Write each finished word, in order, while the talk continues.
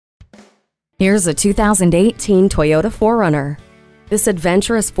Here's a 2018 Toyota 4Runner. This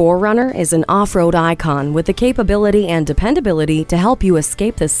adventurous 4Runner is an off-road icon with the capability and dependability to help you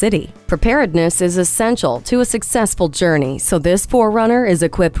escape the city. Preparedness is essential to a successful journey, so this 4Runner is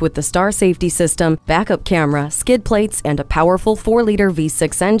equipped with the Star Safety System, backup camera, skid plates, and a powerful 4-liter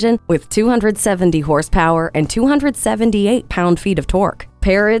V6 engine with 270 horsepower and 278 pound-feet of torque.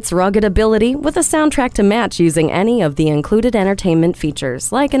 Pair its rugged ability with a soundtrack to match using any of the included entertainment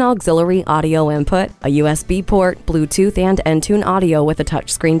features like an auxiliary audio input, a USB port, Bluetooth and Entune audio with a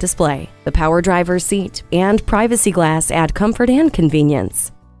touchscreen display. The power driver's seat and privacy glass add comfort and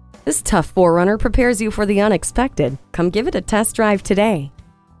convenience. This tough 4Runner prepares you for the unexpected. Come give it a test drive today.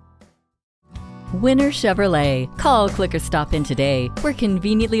 Winner Chevrolet. Call, click, or stop in today. We're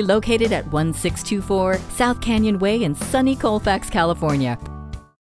conveniently located at 1624 South Canyon Way in sunny Colfax, California.